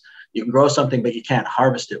 because you can grow something, but you can't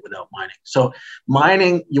harvest it without mining. So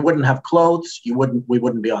mining, you wouldn't have clothes, we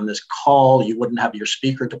wouldn't be on this call, you wouldn't have your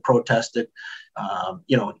speaker to protest it,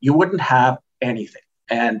 you wouldn't have anything.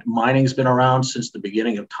 And mining's been around since the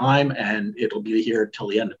beginning of time, and it'll be here till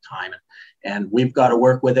the end of time. And we've got to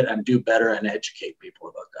work with it and do better and educate people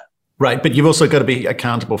about that. Right, but you've also got to be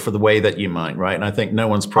accountable for the way that you mine, right? And I think no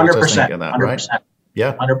one's protesting that, 100%. Right?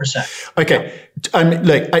 Yeah, 100%. Okay,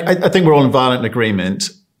 look, I think we're all in violent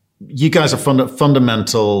agreement. You guys are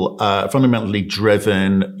fundamentally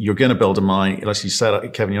driven. You're going to build a mine. Like you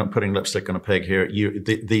said, Kevin, you're not putting lipstick on a pig here.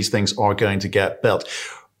 These things are going to get built.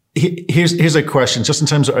 Here's a question, just in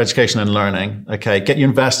terms of education and learning. Okay, get your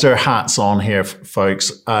investor hats on here,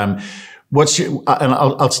 folks. What's your? And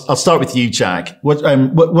I'll start with you, Jack.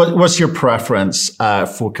 What's your preference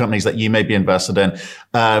for companies that you may be invested in?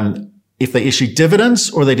 If they issue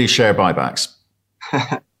dividends or they do share buybacks?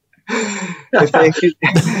 That's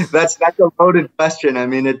a loaded question. I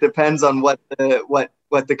mean, it depends on what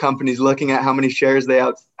the company's looking at, how many shares they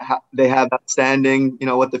have outstanding,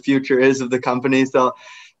 what the future is of the company. So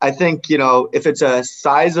I think, if it's a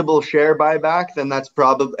sizable share buyback, then that's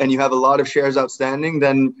probably, and you have a lot of shares outstanding,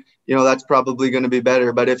 then that's probably going to be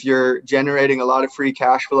better. But if you're generating a lot of free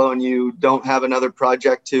cash flow and you don't have another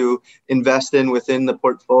project to invest in within the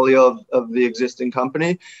portfolio of the existing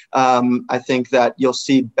company, I think that you'll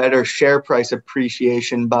see better share price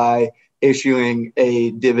appreciation by issuing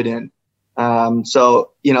a dividend. Again,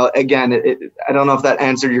 I don't know if that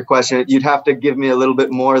answered your question. You'd have to give me a little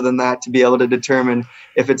bit more than that to be able to determine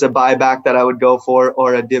if it's a buyback that I would go for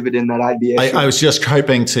or a dividend that I'd be issuing. I was just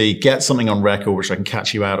hoping to get something on record which I can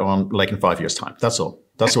catch you out on, like in 5 years' time. That's all.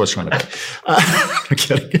 That's what I was trying to do. I'm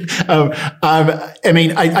kidding.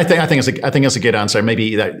 I think it's a good answer.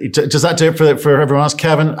 Maybe does that do it for everyone else?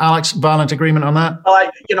 Kevin, Alex, violent agreement on that?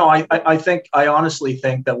 I honestly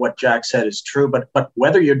think that what Jack said is true. But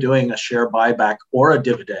whether you're doing a share buyback or a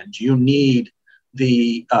dividend, you need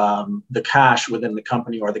the cash within the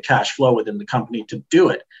company or the cash flow within the company to do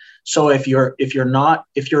it. So if you're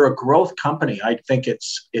a growth company, I think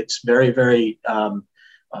it's very, very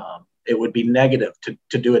it would be negative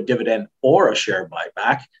to do a dividend or a share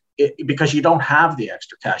buyback because you don't have the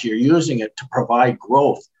extra cash. You're using it to provide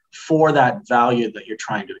growth for that value that you're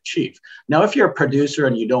trying to achieve. Now, if you're a producer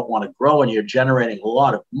and you don't want to grow and you're generating a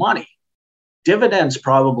lot of money, dividends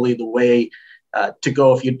probably the way to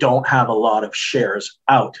go if you don't have a lot of shares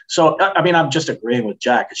out. So, I'm just agreeing with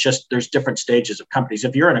Jack. It's just there's different stages of companies.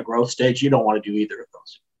 If you're in a growth stage, you don't want to do either of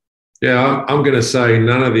those. Yeah, I'm going to say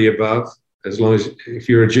none of the above. As long as if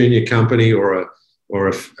you're a junior company or a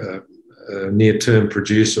near-term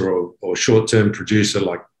producer or short-term producer,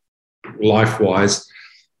 like life-wise,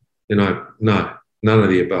 no, none of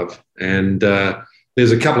the above. And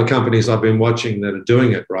there's a couple of companies I've been watching that are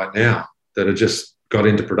doing it right now that have just got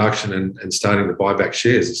into production and starting to buy back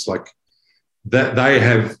shares. It's like that they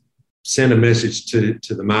have sent a message to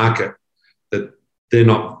the market that they're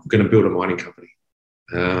not going to build a mining company.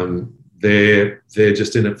 They're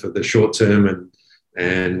just in it for the short term,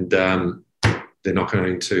 and they're not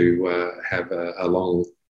going to have a long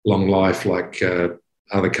life like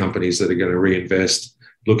other companies that are going to reinvest,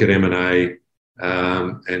 look at M&A,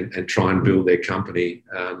 and try and build their company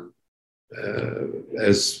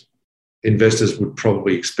as investors would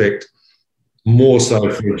probably expect, more so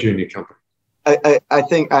for a junior company. I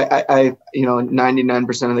think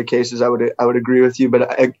 99% of the cases I would agree with you,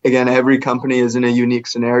 but again, every company is in a unique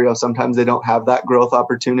scenario. Sometimes they don't have that growth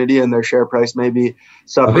opportunity and their share price may be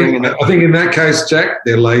suffering. I think in that case, Jack,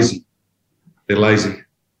 they're lazy. They're lazy,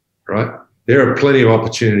 right? There are plenty of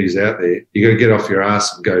opportunities out there. You got to get off your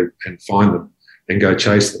ass and go and find them and go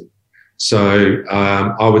chase them. So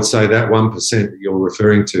I would say that 1% that you're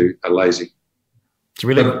referring to are lazy.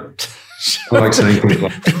 Really? I like saying things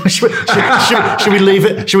like should we leave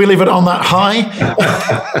it? Should we leave it on that high?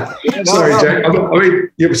 Sorry, Jack. I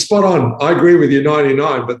mean, you're spot on. I agree with you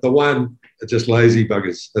 99, but the one are just lazy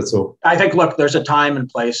buggers. That's all. I think, look, there's a time and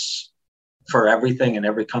place for everything, and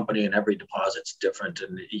every company and every deposit's different,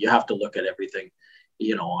 and you have to look at everything,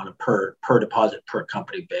 on a per deposit, per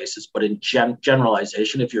company basis. But in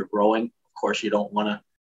generalization, if you're growing, of course, you don't want to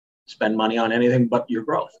spend money on anything but your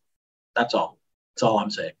growth. That's all. That's all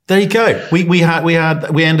I'm saying. There you go.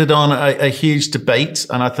 We ended on a huge debate,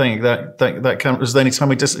 and I think that was the only time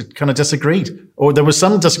we kind of disagreed, or there was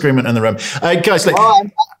some disagreement in the room. Guys,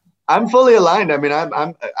 I'm fully aligned. I mean,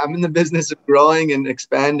 I'm in the business of growing and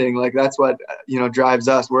expanding. Like that's what drives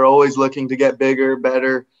us. We're always looking to get bigger,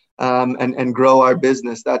 better, and grow our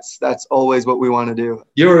business. That's always what we want to do.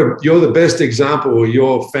 You're the best example, or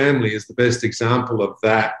your family is the best example of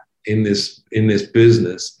that in this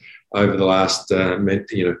business over the last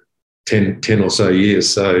 10 or so years.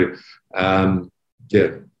 So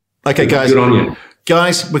yeah. Okay, guys. Good on you.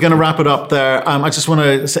 Guys, we're going to wrap it up there. I just want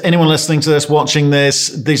to say, anyone listening to this, watching this,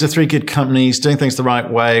 these are three good companies doing things the right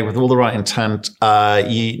way with all the right intent.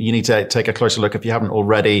 You need to take a closer look, if you haven't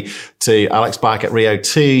already, to Alex Back at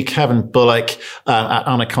Rio2, Kevin Bullock at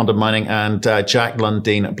Anaconda Mining, and Jack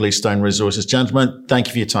Lundin at Bluestone Resources. Gentlemen, thank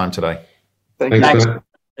you for your time today. Thanks.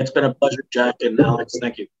 It's been a pleasure, Jack and Alex.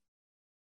 Thank you.